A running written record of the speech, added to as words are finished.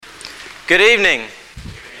Good evening.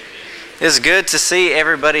 It's good to see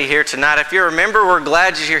everybody here tonight. If you're a member, we're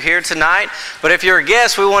glad you're here tonight. But if you're a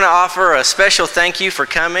guest, we want to offer a special thank you for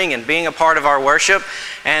coming and being a part of our worship.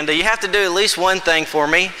 And you have to do at least one thing for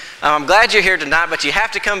me. I'm glad you're here tonight, but you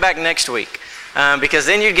have to come back next week because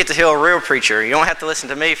then you get to hear a real preacher. You don't have to listen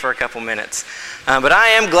to me for a couple minutes. But I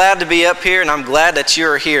am glad to be up here, and I'm glad that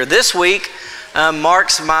you're here. This week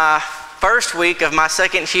marks my first week of my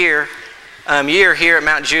second year here at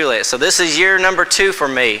Mount Juliet. So this is year number 2 for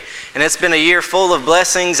me, and it's been a year full of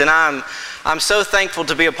blessings, and I'm so thankful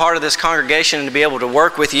to be a part of this congregation and to be able to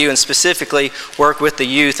work with you and specifically work with the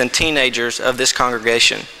youth and teenagers of this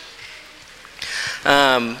congregation.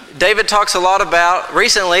 David talks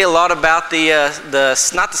recently a lot about the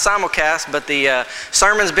not the simulcast, but the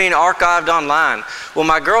sermons being archived online. Well,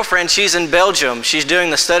 my girlfriend, she's in Belgium. She's doing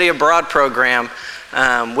the study abroad program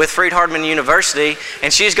with Freed-Hardeman University,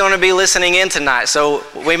 and she's going to be listening in tonight. So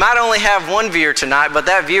we might only have one viewer tonight, but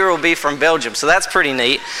that viewer will be from Belgium, so that's pretty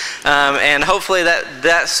neat. And hopefully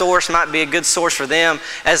that source might be a good source for them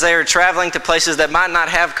as they are traveling to places that might not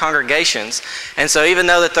have congregations. And so even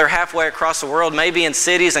though that they're halfway across the world, maybe in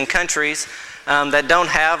cities and countries that don't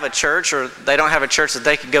have a church, or they don't have a church that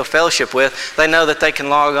they could go fellowship with, they know that they can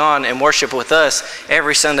log on and worship with us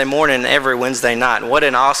every Sunday morning and every Wednesday night. And what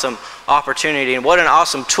an awesome opportunity, and what an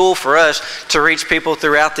awesome tool for us to reach people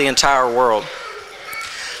throughout the entire world.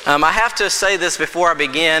 I have to say this before I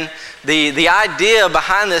begin. The idea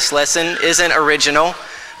behind this lesson isn't original.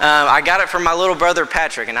 I got it from my little brother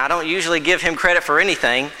Patrick, and I don't usually give him credit for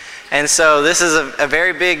anything. And so this is a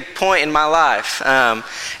very big point in my life.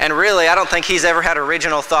 And really, I don't think he's ever had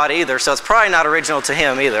original thought either, so it's probably not original to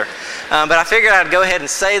him either. But I figured I'd go ahead and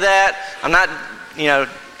say that. I'm not,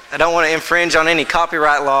 I don't want to infringe on any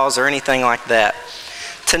copyright laws or anything like that.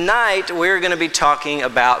 Tonight, we're going to be talking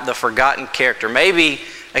about the forgotten character, maybe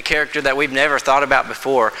a character that we've never thought about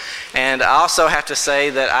before. And I also have to say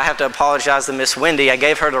that I have to apologize to Miss Wendy. I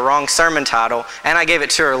gave her the wrong sermon title, and I gave it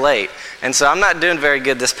to her late. And so I'm not doing very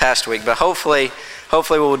good this past week, but hopefully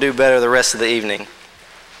we'll do better the rest of the evening.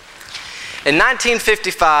 In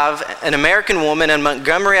 1955, an American woman in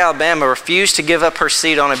Montgomery, Alabama refused to give up her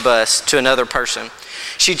seat on a bus to another person.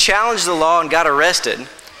 She challenged the law and got arrested,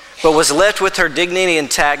 but was left with her dignity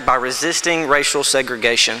intact by resisting racial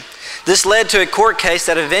segregation. This led to a court case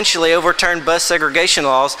that eventually overturned bus segregation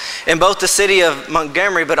laws in both the city of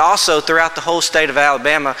Montgomery, but also throughout the whole state of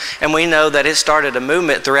Alabama, and we know that it started a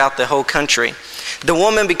movement throughout the whole country. The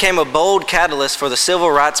woman became a bold catalyst for the civil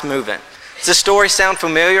rights movement. Does this story sound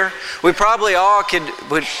familiar? We probably all could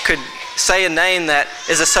say a name that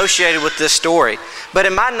is associated with this story, but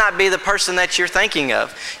it might not be the person that you're thinking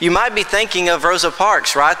of. You might be thinking of Rosa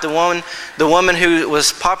Parks, right? The woman who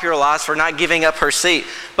was popularized for not giving up her seat.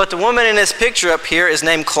 But the woman in this picture up here is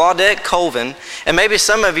named Claudette Colvin, and maybe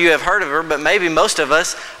some of you have heard of her, but maybe most of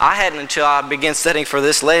us, I hadn't until I began studying for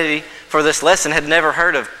this lesson, had never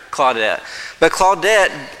heard of Claudette. But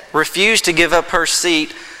Claudette refused to give up her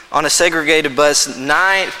seat on a segregated bus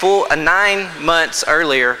 9 months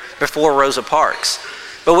earlier before Rosa Parks.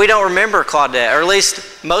 But we don't remember Claudette, or at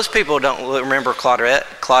least most people don't remember Claudette.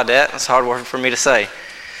 That's a hard word for me to say.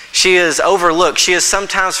 She is overlooked. She is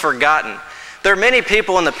sometimes forgotten. There are many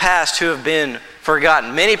people in the past who have been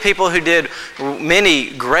forgotten. Many people who did many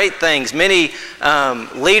great things. Many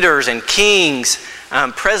leaders and kings,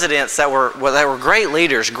 presidents that were great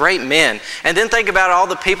leaders, great men. And then think about all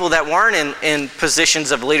the people that weren't in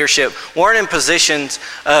positions of leadership, weren't in positions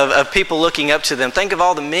of people looking up to them. Think of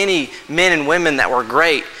all the many men and women that were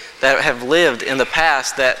great, that have lived in the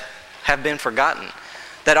past, that have been forgotten,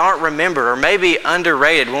 that aren't remembered, or maybe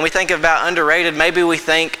underrated. When we think about underrated, maybe we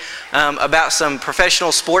think about some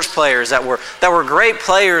professional sports players that were great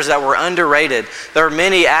players that were underrated. There are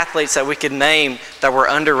many athletes that we could name that were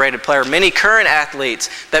underrated players. Many current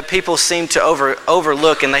athletes that people seem to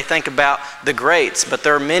overlook, and they think about the greats, but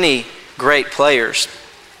there are many great players.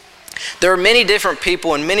 There are many different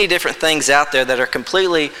people and many different things out there that are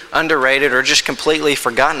completely underrated or just completely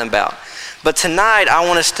forgotten about. But tonight, I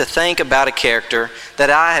want us to think about a character that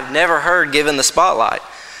I have never heard given the spotlight.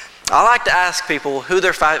 I like to ask people who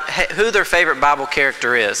their favorite Bible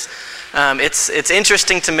character is. It's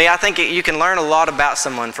interesting to me. I think you can learn a lot about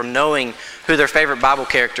someone from knowing who their favorite Bible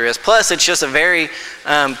character is. Plus, it's just a very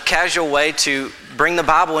casual way to bring the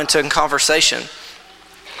Bible into a conversation.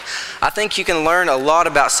 I think you can learn a lot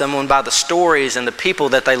about someone by the stories and the people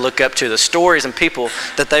that they look up to, the stories and people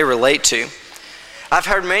that they relate to. I've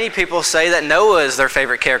heard many people say that Noah is their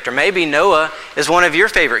favorite character. Maybe Noah is one of your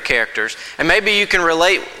favorite characters. And maybe you can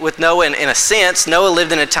relate with Noah in a sense. Noah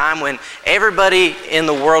lived in a time when everybody in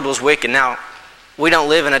the world was wicked. Now, we don't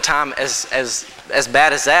live in a time as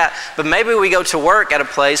bad as that, but maybe we go to work at a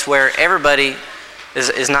place where everybody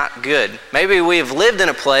is not good. Maybe we have lived in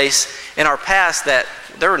a place in our past that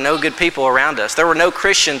there were no good people around us. There were no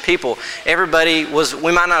Christian people. Everybody was,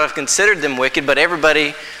 we might not have considered them wicked, but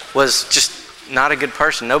everybody was just not a good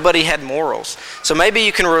person. Nobody had morals. So maybe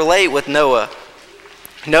you can relate with Noah.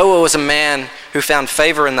 Noah was a man who found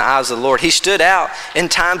favor in the eyes of the Lord. He stood out in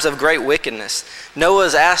times of great wickedness. Noah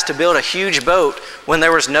was asked to build a huge boat when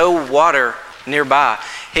there was no water nearby.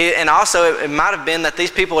 And also it might have been that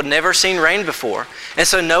these people had never seen rain before. And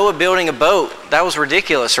so Noah building a boat, that was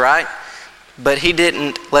ridiculous, right? But he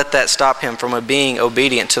didn't let that stop him from being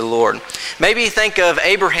obedient to the Lord. Maybe you think of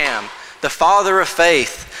Abraham, the father of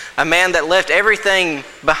faith, a man that left everything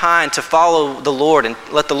behind to follow the Lord and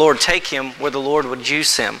let the Lord take him where the Lord would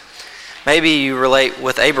use him. Maybe you relate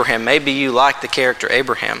with Abraham. Maybe you like the character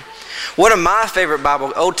Abraham. One of my favorite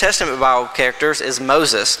Old Testament Bible characters is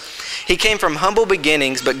Moses. He came from humble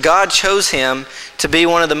beginnings, but God chose him to be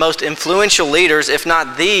one of the most influential leaders, if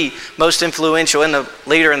not the most influential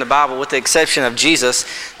leader in the Bible, with the exception of Jesus,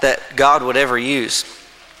 that God would ever use.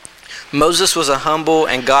 Moses was a humble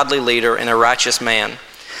and godly leader and a righteous man.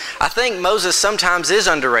 I think Moses sometimes is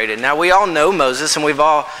underrated. Now, we all know Moses, and we've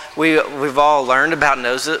all learned about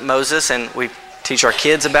Moses, and we teach our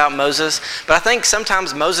kids about Moses. But I think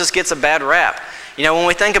sometimes Moses gets a bad rap. You know, when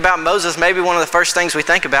we think about Moses, maybe one of the first things we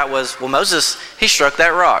think about was, well, Moses, he struck that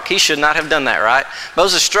rock. He should not have done that, right?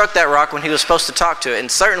 Moses struck that rock when he was supposed to talk to it,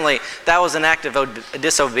 and certainly that was an act of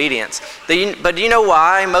disobedience. But do you know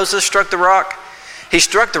why Moses struck the rock? He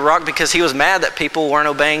struck the rock because he was mad that people weren't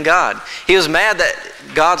obeying God. He was mad that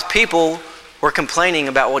God's people were complaining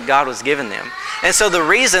about what God was giving them. And so the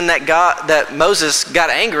reason that Moses got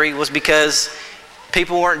angry was because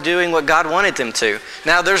people weren't doing what God wanted them to.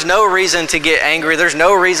 Now, there's no reason to get angry. There's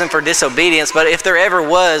no reason for disobedience. But if there ever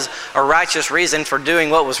was a righteous reason for doing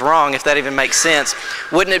what was wrong, if that even makes sense,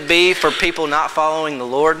 wouldn't it be for people not following the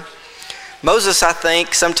Lord? Moses, I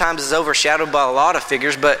think, sometimes is overshadowed by a lot of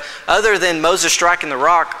figures, but other than Moses striking the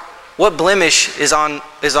rock, what blemish is on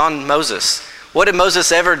Moses? What did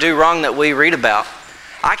Moses ever do wrong that we read about?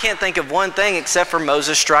 I can't think of one thing except for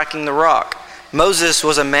Moses striking the rock. Moses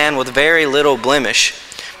was a man with very little blemish,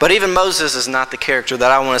 but even Moses is not the character that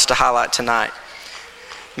I want us to highlight tonight.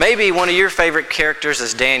 Maybe one of your favorite characters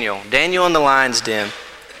is Daniel. Daniel in the lion's den.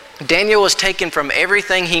 Daniel was taken from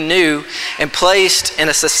everything he knew and placed in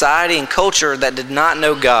a society and culture that did not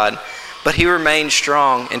know God, but he remained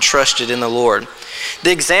strong and trusted in the Lord.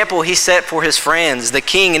 The example he set for his friends, the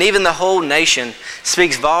king, and even the whole nation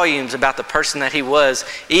speaks volumes about the person that he was,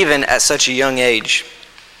 even at such a young age.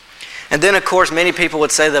 And then, of course, many people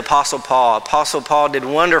would say the Apostle Paul. Apostle Paul did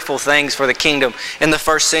wonderful things for the kingdom in the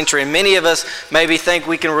first century. And many of us maybe think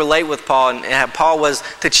we can relate with Paul. And Paul was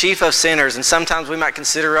the chief of sinners. And sometimes we might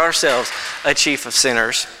consider ourselves a chief of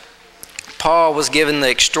sinners. Paul was given the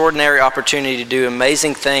extraordinary opportunity to do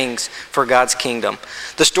amazing things for God's kingdom.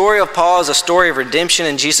 The story of Paul is a story of redemption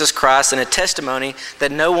in Jesus Christ and a testimony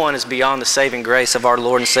that no one is beyond the saving grace of our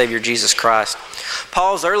Lord and Savior Jesus Christ.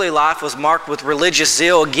 Paul's early life was marked with religious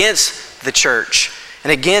zeal against the church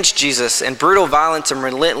and against Jesus and brutal violence and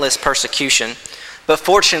relentless persecution. But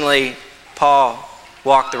fortunately, Paul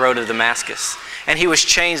walked the road of Damascus, and he was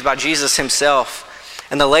changed by Jesus himself.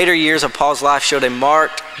 And the later years of Paul's life showed a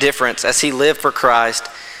marked difference as he lived for Christ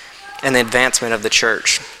and the advancement of the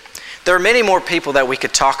church. There are many more people that we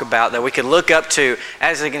could talk about, that we could look up to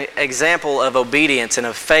as an example of obedience and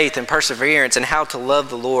of faith and perseverance and how to love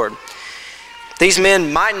the Lord. These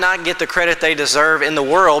men might not get the credit they deserve in the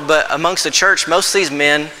world, but amongst the church, most of these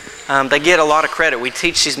men, they get a lot of credit. We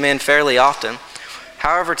teach these men fairly often.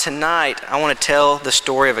 However, tonight, I want to tell the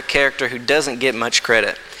story of a character who doesn't get much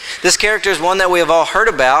credit. This character is one that we have all heard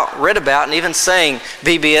about, read about, and even sang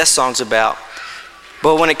VBS songs about.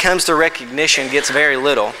 But when it comes to recognition, it gets very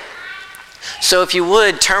little. So if you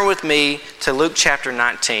would, turn with me to Luke chapter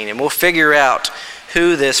 19, and we'll figure out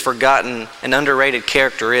who this forgotten and underrated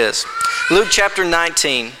character is. Luke chapter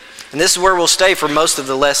 19, and this is where we'll stay for most of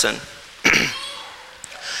the lesson.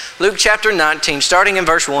 Luke chapter 19, starting in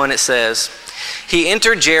verse 1, it says, "He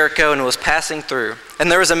entered Jericho and was passing through.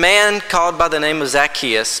 And there was a man called by the name of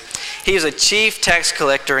Zacchaeus. He was a chief tax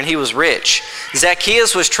collector and he was rich.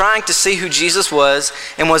 Zacchaeus was trying to see who Jesus was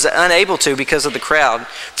and was unable to because of the crowd,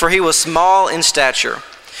 for he was small in stature.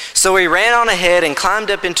 So he ran on ahead and climbed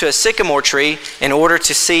up into a sycamore tree in order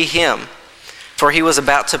to see him, for he was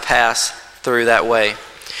about to pass through that way.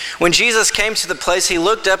 When Jesus came to the place, he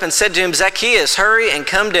looked up and said to him, 'Zacchaeus, hurry and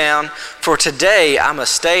come down, for today I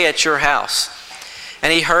must stay at your house.'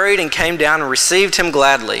 And he hurried and came down and received him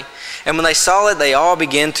gladly. And when they saw it, they all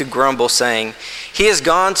began to grumble, saying, "He is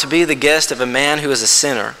gone to be the guest of a man who is a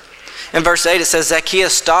sinner." In verse 8 it says,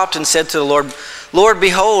 Zacchaeus stopped and said to the Lord, "Lord,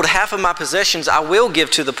 behold, half of my possessions I will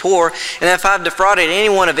give to the poor, and if I have defrauded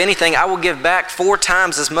anyone of anything, I will give back 4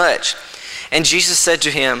 times as much." And Jesus said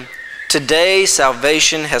to him, "Today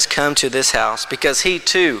salvation has come to this house, because he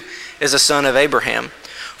too is a son of Abraham.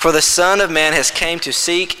 For the Son of Man has come to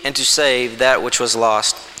seek and to save that which was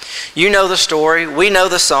lost." You know the story, we know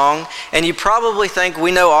the song, and you probably think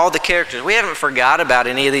we know all the characters. We haven't forgot about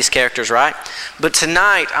any of these characters, right? But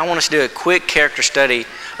tonight, I want us to do a quick character study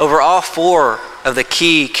over all 4 of the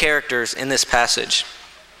key characters in this passage.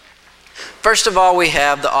 First of all, we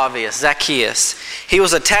have the obvious, Zacchaeus. He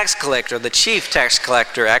was a tax collector, the chief tax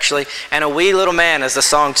collector actually, and a wee little man, as the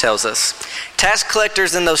song tells us. Tax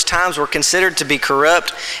collectors in those times were considered to be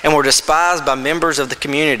corrupt and were despised by members of the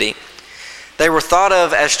community. They were thought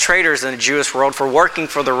of as traitors in the Jewish world for working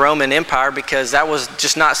for the Roman Empire, because that was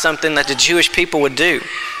just not something that the Jewish people would do.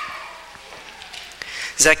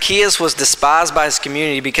 Zacchaeus was despised by his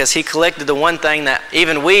community because he collected the one thing that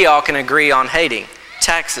even we all can agree on hating,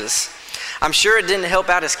 taxes. I'm sure it didn't help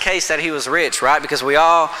out his case that he was rich, right? Because we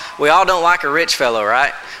all don't like a rich fellow,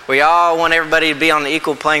 right? We all want everybody to be on the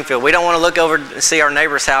equal playing field. We don't want to look over and see our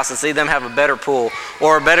neighbor's house and see them have a better pool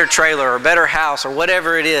or a better trailer or a better house or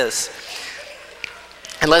whatever it is.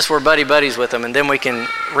 Unless we're buddies with them, and then we can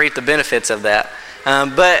reap the benefits of that.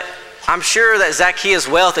 But I'm sure that Zacchaeus'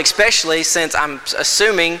 wealth, especially since I'm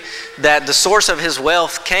assuming that the source of his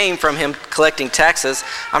wealth came from him collecting taxes,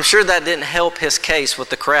 I'm sure that didn't help his case with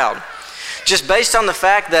the crowd. Just based on the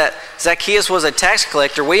fact that Zacchaeus was a tax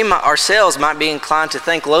collector, we ourselves might be inclined to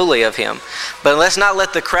think lowly of him. But let's not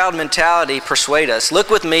let the crowd mentality persuade us. Look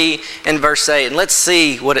with me in verse 8 and let's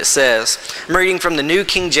see what it says. I'm reading from the New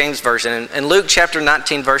King James Version. In Luke chapter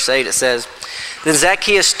 19 verse 8 it says, "Then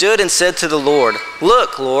Zacchaeus stood and said to the Lord,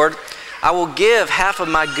 'Look, Lord, I will give half of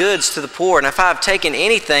my goods to the poor, and if I have taken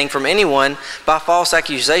anything from anyone by false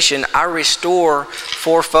accusation, I restore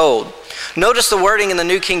 4-fold.'" Notice the wording in the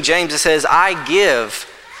New King James. It says, "I give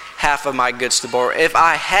half of my goods to the poor. If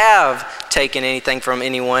I have taken anything from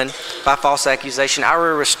anyone by false accusation, I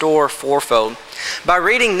will restore 4-fold." By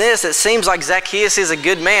reading this, it seems like Zacchaeus is a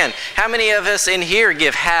good man. How many of us in here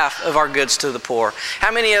give half of our goods to the poor?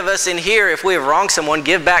 How many of us in here, if we have wronged someone,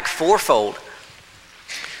 give back 4-fold?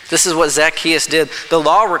 This is what Zacchaeus did. The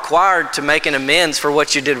law required to make an amends for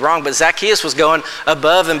what you did wrong, but Zacchaeus was going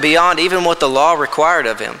above and beyond even what the law required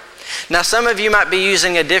of him. Now, some of you might be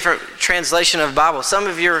using a different translation of the Bible. Some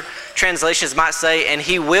of your translations might say, "and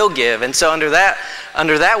he will give." And so under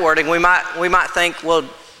that wording, we might think, well,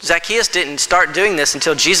 Zacchaeus didn't start doing this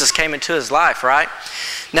until Jesus came into his life, right?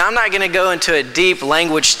 Now, I'm not going to go into a deep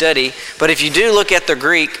language study, but if you do look at the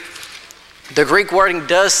Greek wording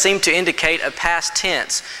does seem to indicate a past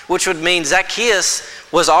tense, which would mean Zacchaeus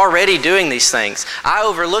was already doing these things. I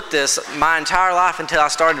overlooked this my entire life until I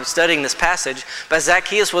started studying this passage, but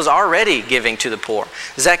Zacchaeus was already giving to the poor.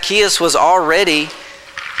 Zacchaeus was already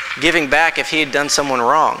giving back if he had done someone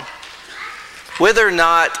wrong. Whether or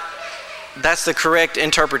not that's the correct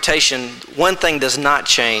interpretation, one thing does not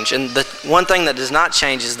change. And the one thing that does not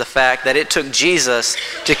change is the fact that it took Jesus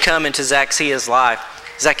to come into Zacchaeus' life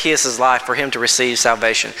for him to receive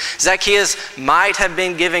salvation. Zacchaeus might have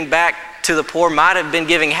been giving back to the poor, might have been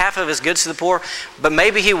giving half of his goods to the poor, but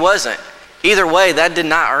maybe he wasn't. Either way, that did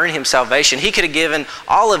not earn him salvation. He could have given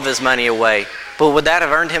all of his money away, but would that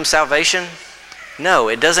have earned him salvation? No,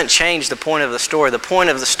 it doesn't change the point of the story. The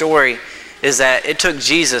point of the story is that it took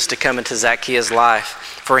Jesus to come into Zacchaeus'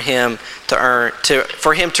 life for him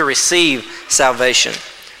to receive salvation.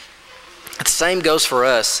 The same goes for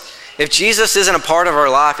us. If Jesus isn't a part of our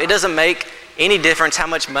life, it doesn't make any difference how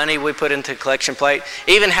much money we put into the collection plate,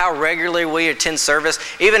 even how regularly we attend service,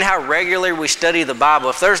 even how regularly we study the Bible.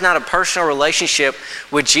 If there's not a personal relationship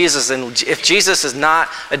with Jesus, and if Jesus is not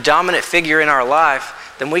a dominant figure in our life,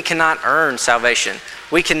 then we cannot earn salvation.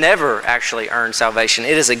 We can never actually earn salvation.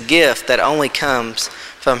 It is a gift that only comes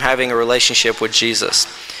from having a relationship with Jesus.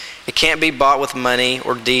 It can't be bought with money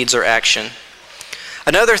or deeds or action.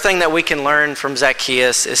 Another thing that we can learn from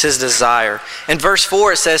Zacchaeus is his desire. In verse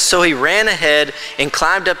 4 it says, "So he ran ahead and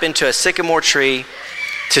climbed up into a sycamore tree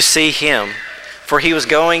to see him, for he was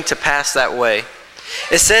going to pass that way."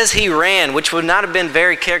 It says he ran, which would not have been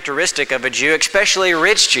very characteristic of a Jew, especially a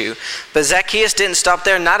rich Jew. But Zacchaeus didn't stop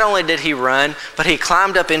there. Not only did he run, but he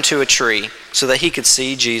climbed up into a tree so that he could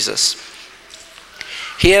see Jesus.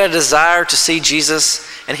 He had a desire to see Jesus,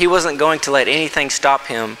 and he wasn't going to let anything stop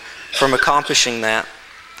him from accomplishing that.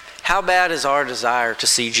 How bad is our desire to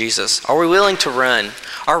see Jesus? Are we willing to run?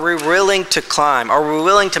 Are we willing to climb? Are we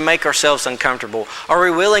willing to make ourselves uncomfortable? Are we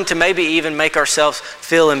willing to maybe even make ourselves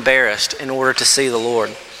feel embarrassed in order to see the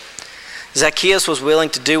Lord? Zacchaeus was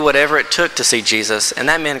willing to do whatever it took to see Jesus, and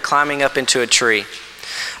that meant climbing up into a tree.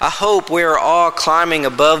 I hope we are all climbing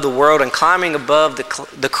above the world and climbing above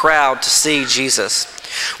the crowd to see Jesus.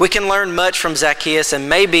 We can learn much from Zacchaeus, and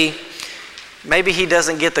maybe he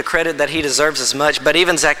doesn't get the credit that he deserves as much, but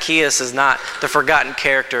even Zacchaeus is not the forgotten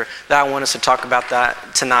character that I want us to talk about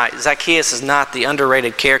that tonight. Zacchaeus is not the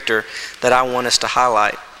underrated character that I want us to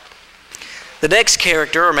highlight. The next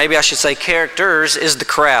character, or maybe I should say characters, is the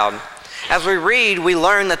crowd. As we read, we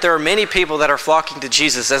learn that there are many people that are flocking to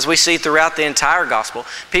Jesus, as we see throughout the entire gospel.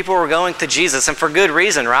 People were going to Jesus, and for good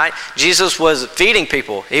reason, right? Jesus was feeding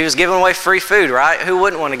people. He was giving away free food, right? Who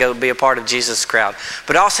wouldn't want to go be a part of Jesus' crowd?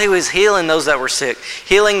 But also he was healing those that were sick,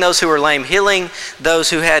 healing those who were lame, healing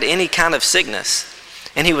those who had any kind of sickness.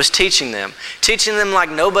 And he was teaching them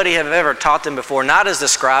like nobody had ever taught them before, not as the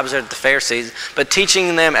scribes or the Pharisees, but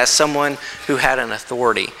teaching them as someone who had an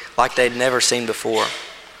authority like they'd never seen before.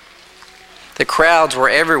 The crowds were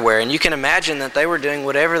everywhere, and you can imagine that they were doing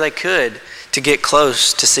whatever they could to get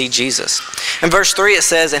close to see Jesus. In verse 3 it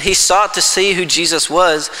says, "And he sought to see who Jesus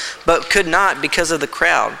was, but could not because of the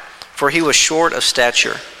crowd, for he was short of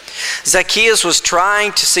stature." Zacchaeus was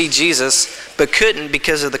trying to see Jesus, but couldn't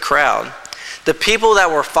because of the crowd. The people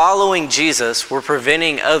that were following Jesus were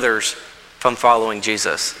preventing others from following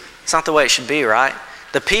Jesus. It's not the way it should be, right?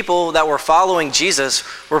 The people that were following Jesus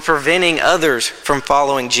were preventing others from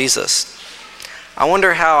following Jesus. I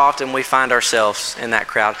wonder how often we find ourselves in that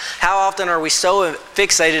crowd. How often are we so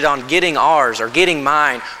fixated on getting ours or getting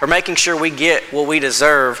mine or making sure we get what we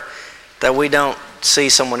deserve that we don't see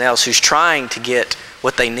someone else who's trying to get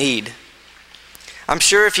what they need? I'm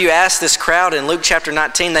sure if you ask this crowd in Luke chapter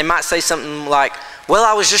 19, they might say something like, "Well,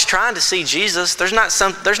 I was just trying to see Jesus. There's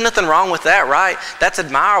nothing wrong with that, right? That's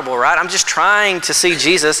admirable, right? I'm just trying to see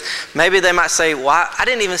Jesus." Maybe they might say, "Well, I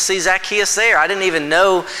didn't even see Zacchaeus there. I didn't even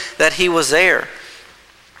know that he was there."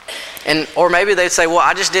 Or maybe they'd say, "Well,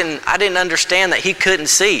 I didn't understand that he couldn't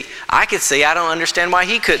see. I could see. I don't understand why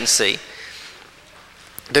he couldn't see."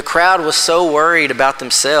 The crowd was so worried about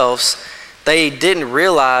themselves, they didn't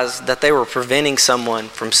realize that they were preventing someone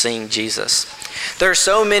from seeing Jesus. There are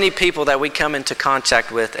so many people that we come into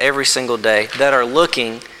contact with every single day that are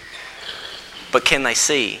looking, but can they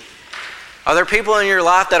see? Are there people in your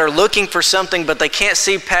life that are looking for something, but they can't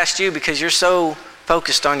see past you because you're so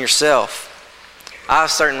focused on yourself? I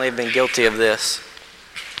certainly have been guilty of this.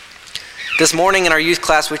 This morning in our youth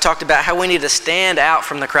class, we talked about how we need to stand out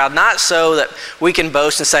from the crowd, not so that we can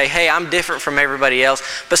boast and say, "Hey, I'm different from everybody else,"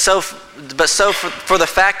 but for the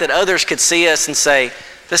fact that others could see us and say,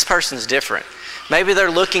 "This person's different." Maybe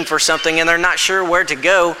they're looking for something and they're not sure where to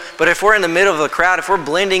go, but if we're in the middle of the crowd, if we're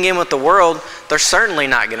blending in with the world, they're certainly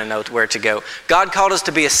not going to know where to go. God called us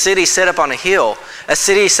to be a city set up on a hill. A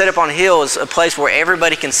city set up on a hill is a place where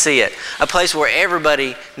everybody can see it, a place where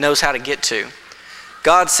everybody knows how to get to.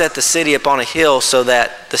 God set the city up on a hill so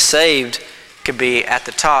that the saved could be at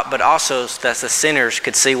the top, but also so that the sinners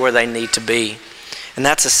could see where they need to be. And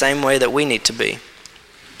that's the same way that we need to be.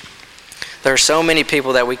 There are so many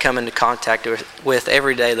people that we come into contact with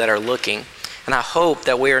every day that are looking, and I hope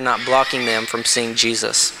that we are not blocking them from seeing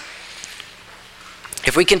Jesus.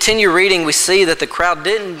 If we continue reading, we see that the crowd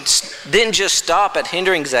didn't just stop at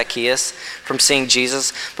hindering Zacchaeus from seeing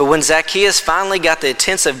Jesus, but when Zacchaeus finally got the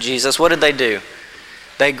attention of Jesus, what did they do?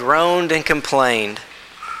 They groaned and complained.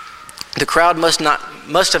 The crowd must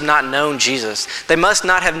have not known Jesus. They must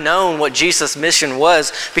not have known what Jesus' mission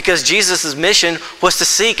was, because Jesus' mission was to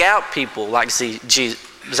seek out people like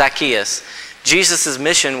Zacchaeus. Jesus'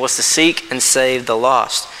 mission was to seek and save the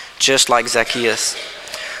lost, just like Zacchaeus.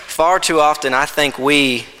 Far too often, I think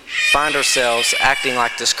we find ourselves acting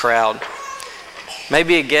like this crowd.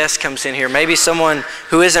 Maybe a guest comes in here. Maybe someone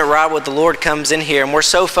who isn't right with the Lord comes in here, and we're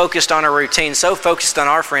so focused on our routine, so focused on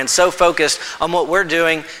our friends, so focused on what we're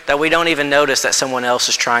doing that we don't even notice that someone else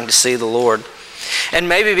is trying to see the Lord. And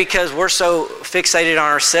maybe because we're so fixated on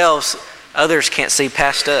ourselves, others can't see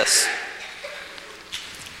past us.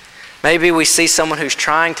 Maybe we see someone who's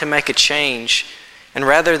trying to make a change, and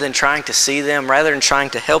rather than trying to see them, rather than trying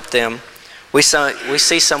to help them, we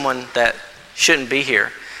see someone that shouldn't be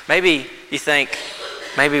here. Maybe we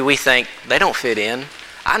think they don't fit in.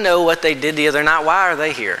 I know what they did the other night. Why are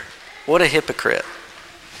they here? What a hypocrite.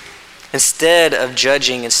 Instead of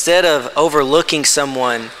judging, instead of overlooking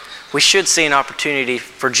someone, we should see an opportunity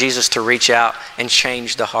for Jesus to reach out and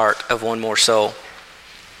change the heart of one more soul.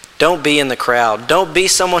 Don't be in the crowd. Don't be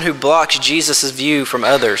someone who blocks Jesus' view from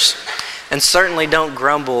others. And certainly don't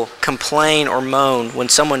grumble, complain, or moan when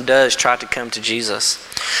someone does try to come to Jesus.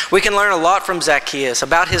 We can learn a lot from Zacchaeus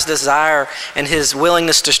about his desire and his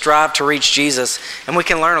willingness to strive to reach Jesus. And we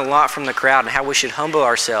can learn a lot from the crowd and how we should humble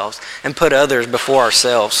ourselves and put others before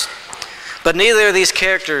ourselves. But neither of these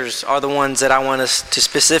characters are the ones that I want us to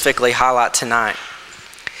specifically highlight tonight.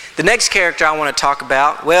 The next character I want to talk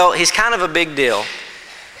about, well, he's kind of a big deal.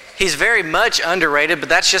 He's very much underrated, but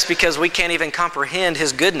that's just because we can't even comprehend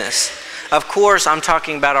his goodness. Of course, I'm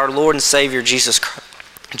talking about our Lord and Savior, Jesus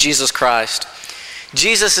Christ.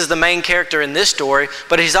 Jesus is the main character in this story,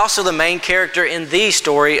 but he's also the main character in the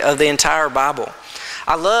story of the entire Bible.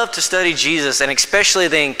 I love to study Jesus, and especially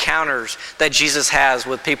the encounters that Jesus has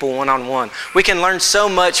with people one-on-one. We can learn so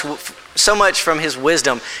much from his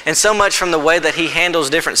wisdom and so much from the way that he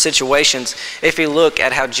handles different situations if you look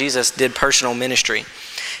at how Jesus did personal ministry.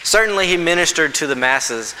 Certainly he ministered to the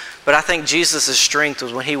masses, but I think Jesus' strength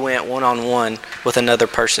was when he went one-on-one with another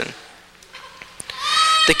person.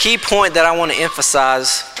 The key point that I want to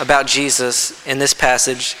emphasize about Jesus in this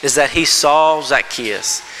passage is that he saw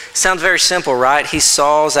Zacchaeus. Sounds very simple, right? He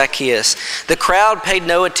saw Zacchaeus. The crowd paid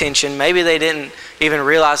no attention. Maybe they didn't even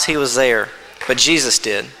realize he was there, but Jesus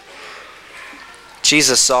did.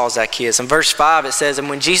 Jesus saw Zacchaeus. In verse 5 it says, "And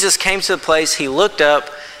when Jesus came to the place, he looked up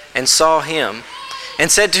and saw him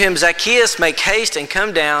and said to him, 'Zacchaeus, make haste and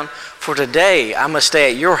come down, for today I must stay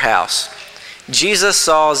at your house.'" Jesus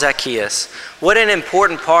saw Zacchaeus. What an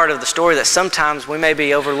important part of the story that sometimes we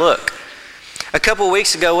maybe overlook. A couple of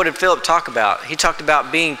weeks ago, what did Philip talk about? He talked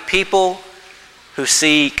about being people who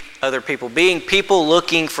seek other people, being people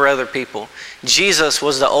looking for other people. Jesus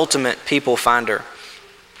was the ultimate people finder.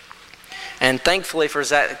 And thankfully for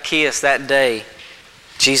Zacchaeus that day,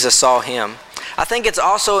 Jesus saw him. I think it's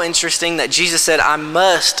also interesting that Jesus said, "I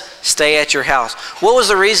must stay at your house." What was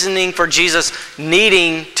the reasoning for Jesus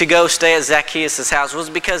needing to go stay at Zacchaeus' house? Was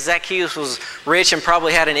it because Zacchaeus was rich and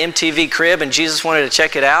probably had an MTV crib and Jesus wanted to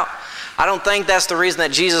check it out? I don't think that's the reason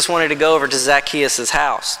that Jesus wanted to go over to Zacchaeus'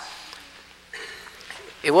 house.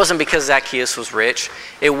 It wasn't because Zacchaeus was rich.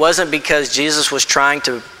 It wasn't because Jesus was trying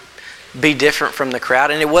to be different from the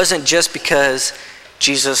crowd. And it wasn't just because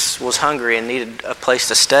Jesus was hungry and needed a place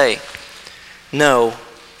to stay. No,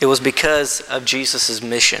 it was because of Jesus'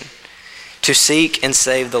 mission to seek and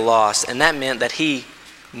save the lost. And that meant that he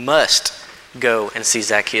must go and see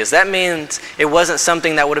Zacchaeus. That means it wasn't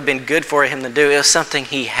something that would have been good for him to do. It was something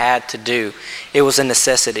he had to do. It was a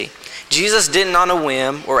necessity. Jesus didn't on a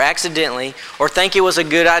whim or accidentally or think it was a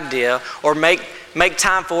good idea or make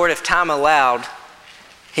time for it if time allowed.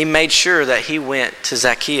 He made sure that he went to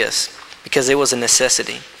Zacchaeus because it was a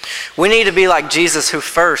necessity. We need to be like Jesus, who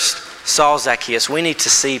first saw Zacchaeus. We need to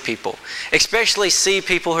see people, especially see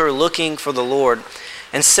people who are looking for the Lord.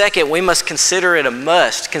 And second, we must consider it a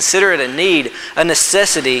must, consider it a need, a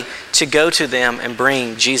necessity to go to them and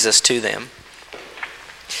bring Jesus to them.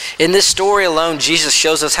 In this story alone, Jesus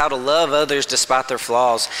shows us how to love others despite their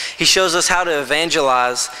flaws. He shows us how to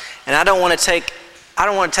evangelize. And I don't want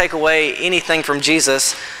to take away anything from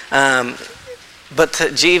Jesus,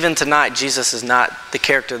 but even tonight, Jesus is not the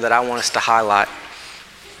character that I want us to highlight.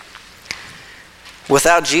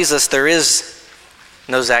 Without Jesus, there is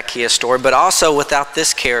no Zacchaeus story, but also without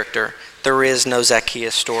this character, there is no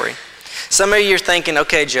Zacchaeus story. Some of you are thinking,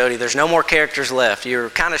 okay, Jody, there's no more characters left. You're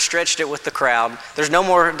kind of stretched it with the crowd. There's no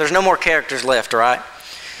more characters left, right?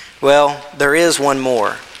 Well, there is one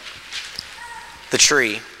more. The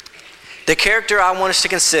tree. The character I want us to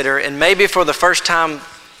consider, and maybe for the first time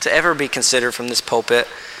to ever be considered from this pulpit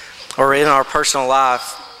or in our personal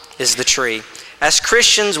life, is the tree. As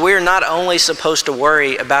Christians, we are not only supposed to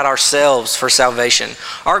worry about ourselves for salvation.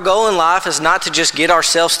 Our goal in life is not to just get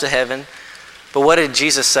ourselves to heaven, but what did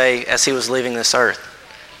Jesus say as he was leaving this earth?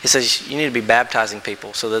 He says, you need to be baptizing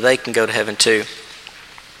people so that they can go to heaven too.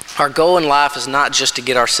 Our goal in life is not just to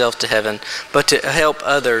get ourselves to heaven, but to help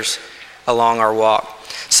others along our walk.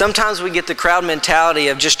 Sometimes we get the crowd mentality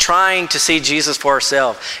of just trying to see Jesus for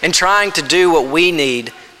ourselves and trying to do what we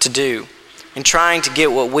need to do and trying to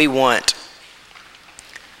get what we want.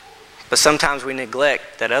 But sometimes we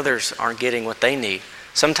neglect that others aren't getting what they need.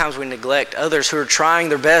 Sometimes we neglect others who are trying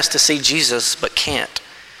their best to see Jesus but can't.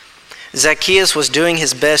 Zacchaeus was doing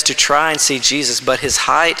his best to try and see Jesus, but his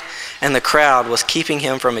height and the crowd was keeping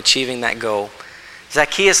him from achieving that goal.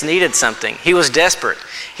 Zacchaeus needed something. He was desperate.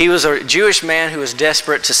 He was a Jewish man who was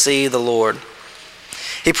desperate to see the Lord.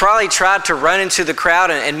 He probably tried to run into the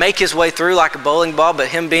crowd and make his way through like a bowling ball, but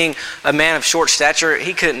him being a man of short stature,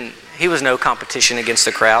 he was no competition against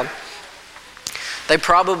the crowd. They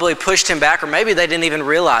probably pushed him back, or maybe they didn't even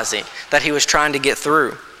realize that he was trying to get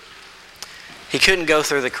through. He couldn't go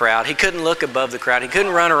through the crowd. He couldn't look above the crowd. He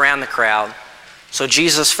couldn't run around the crowd. So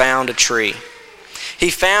Jesus found a tree. He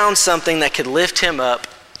found something that could lift him up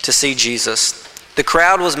to see Jesus. The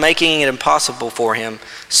crowd was making it impossible for him,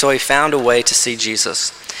 so he found a way to see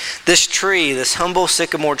Jesus. This tree, this humble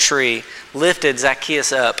sycamore tree, lifted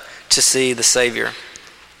Zacchaeus up to see the Savior.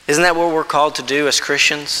 Isn't that what we're called to do as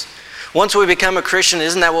Christians? Once we become a Christian,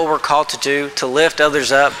 isn't that what we're called to do? To lift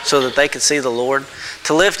others up so that they can see the Lord?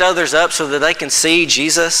 To lift others up so that they can see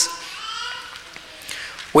Jesus?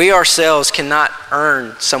 We ourselves cannot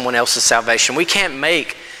earn someone else's salvation. We can't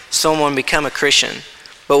make someone become a Christian.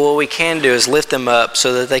 But what we can do is lift them up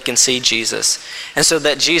so that they can see Jesus and so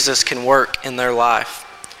that Jesus can work in their life.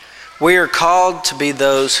 We are called to be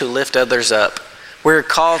those who lift others up. We are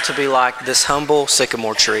called to be like this humble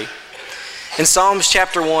sycamore tree. In Psalms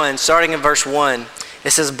chapter 1, starting in verse 1,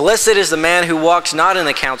 it says, "Blessed is the man who walks not in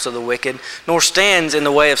the counsel of the wicked, nor stands in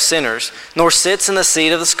the way of sinners, nor sits in the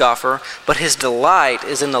seat of the scoffer, but his delight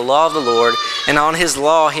is in the law of the Lord, and on his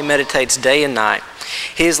law he meditates day and night.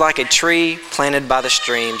 He is like a tree planted by the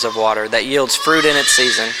streams of water that yields fruit in its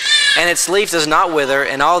season, and its leaf does not wither,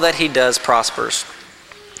 and all that he does prospers."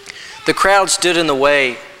 The crowd stood in the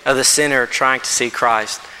way of the sinner trying to see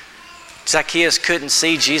Christ. Zacchaeus couldn't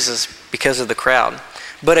see Jesus because of the crowd.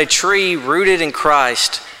 But a tree rooted in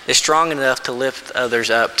Christ is strong enough to lift others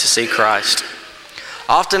up to see Christ.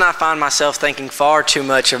 Often I find myself thinking far too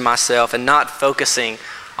much of myself and not focusing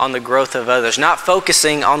on the growth of others, not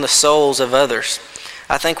focusing on the souls of others.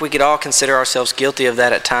 I think we could all consider ourselves guilty of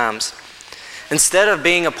that at times. Instead of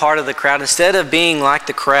being a part of the crowd, instead of being like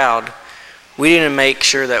the crowd, we need to make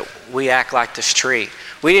sure that we act like this tree.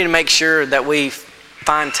 We need to make sure that we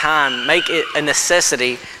find time, make it a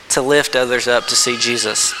necessity to lift others up to see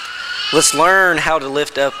Jesus. Let's learn how to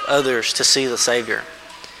lift up others to see the Savior.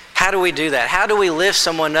 How do we do that? How do we lift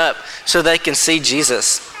someone up so they can see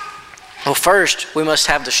Jesus? Well, first, we must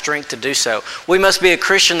have the strength to do so. We must be a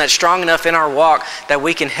Christian that's strong enough in our walk that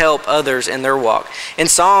we can help others in their walk. In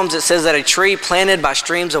Psalms, it says that a tree planted by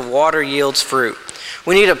streams of water yields fruit.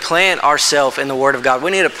 We need to plant ourselves in the Word of God.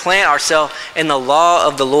 We need to plant ourselves in the law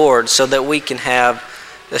of the Lord so that we can have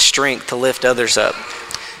the strength to lift others up.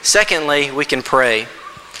 Secondly, we can pray.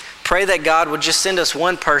 Pray that God would just send us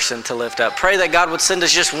one person to lift up. Pray that God would send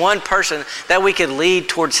us just one person that we could lead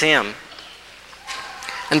towards Him.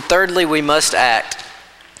 And thirdly, we must act.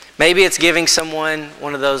 Maybe it's giving someone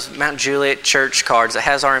one of those Mount Juliet church cards that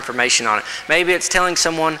has our information on it. Maybe it's telling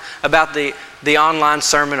someone about the online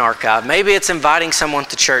sermon archive. Maybe it's inviting someone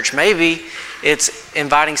to church. Maybe it's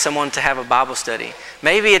inviting someone to have a Bible study.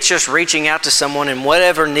 Maybe it's just reaching out to someone in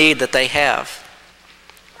whatever need that they have.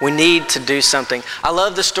 We need to do something. I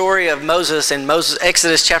love the story of Moses in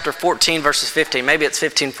Exodus chapter 14, verses 15. Maybe it's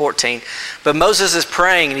 15:14. But Moses is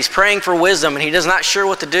praying, and he's praying for wisdom, and he does not sure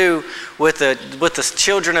what to do with the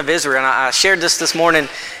children of Israel. And I shared this morning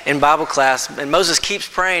in Bible class. And Moses keeps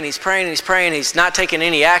praying, he's praying, he's praying, he's not taking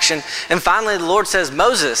any action. And finally the Lord says,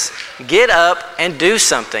 "Moses, get up and do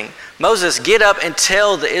something. Moses, get up and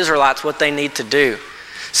tell the Israelites what they need to do."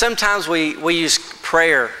 Sometimes we use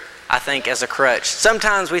prayer, I think, as a crutch.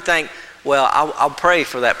 Sometimes we think, well, I'll pray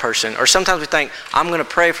for that person. Or sometimes we think, I'm going to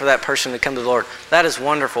pray for that person to come to the Lord. That is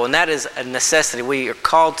wonderful, and that is a necessity. We are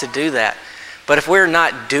called to do that. But if we're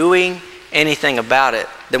not doing anything about it,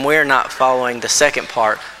 then we're not following the second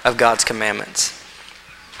part of God's commandments.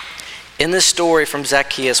 In this story from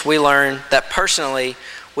Zacchaeus, we learn that personally,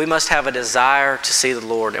 we must have a desire to see the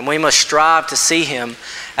Lord, and we must strive to see Him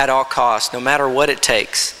at all costs, no matter what it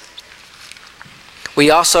takes. We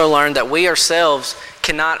also learn that we ourselves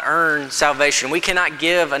cannot earn salvation. We cannot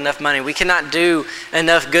give enough money. We cannot do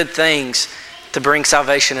enough good things to bring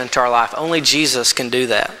salvation into our life. Only Jesus can do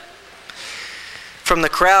that. From the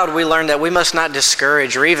crowd, we learn that we must not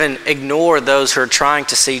discourage or even ignore those who are trying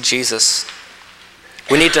to see Jesus.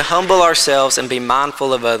 We need to humble ourselves and be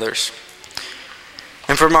mindful of others.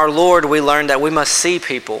 And from our Lord, we learn that we must see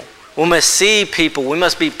people. We must see people. We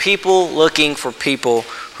must be people looking for people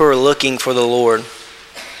who are looking for the Lord.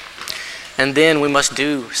 And then we must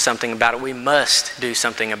do something about it. We must do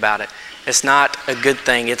something about it. It's not a good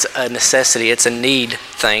thing. It's a necessity. It's a need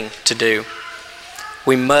thing to do.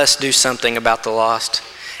 We must do something about the lost.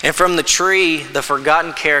 And from the tree, the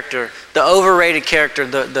forgotten character, the overrated character,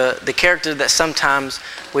 the character that sometimes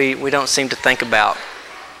we don't seem to think about,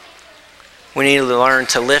 we need to learn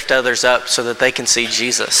to lift others up so that they can see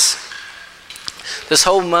Jesus. This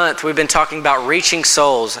whole month we've been talking about reaching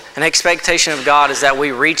souls. An expectation of God is that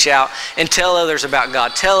we reach out and tell others about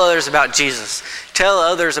God, tell others about Jesus, tell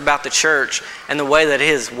others about the church and the way that it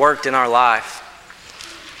has worked in our life.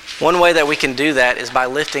 One way that we can do that is by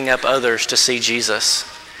lifting up others to see Jesus.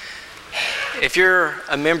 If you're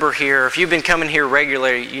a member here, if you've been coming here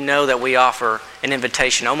regularly, you know that we offer an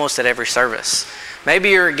invitation almost at every service. Maybe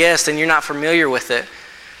you're a guest and you're not familiar with it.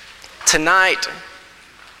 Tonight,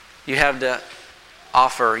 you have to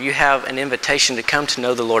offer, you have an invitation to come to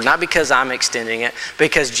know the Lord, not because I'm extending it,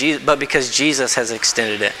 but because Jesus has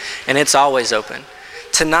extended it, and it's always open.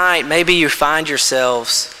 Tonight, maybe you find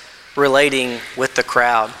yourselves relating with the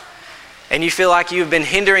crowd, and you feel like you've been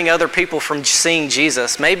hindering other people from seeing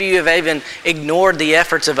Jesus. Maybe you have even ignored the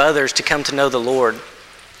efforts of others to come to know the Lord.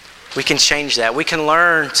 We can change that. We can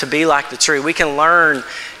learn to be like the tree. We can learn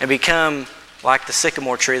and become like the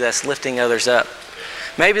sycamore tree that's lifting others up.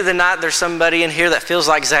 Maybe tonight there's somebody in here that feels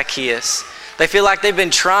like Zacchaeus. They feel like they've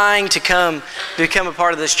been trying to become a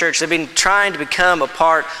part of this church. They've been trying to become a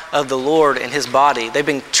part of the Lord and His body. They've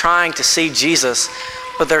been trying to see Jesus,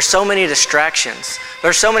 but there's so many distractions.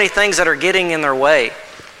 There's so many things that are getting in their way.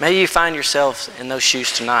 Maybe you find yourself in those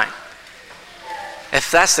shoes tonight.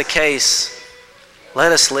 If that's the case,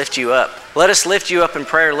 let us lift you up. Let us lift you up in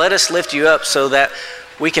prayer. Let us lift you up so that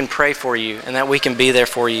we can pray for you and that we can be there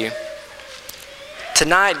for you.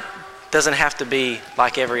 Tonight doesn't have to be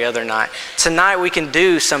like every other night. Tonight we can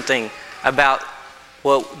do something about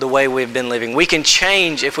the way we've been living. We can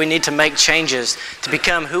change if we need to make changes to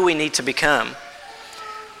become who we need to become.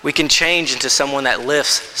 We can change into someone that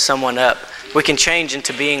lifts someone up. We can change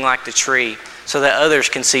into being like the tree so that others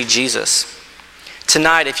can see Jesus.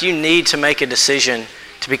 Tonight, if you need to make a decision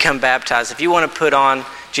to become baptized, if you want to put on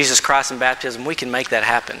Jesus Christ in baptism, we can make that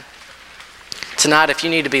happen. Tonight, if you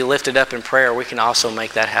need to be lifted up in prayer, we can also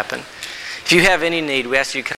make that happen. If you have any need, we ask you to come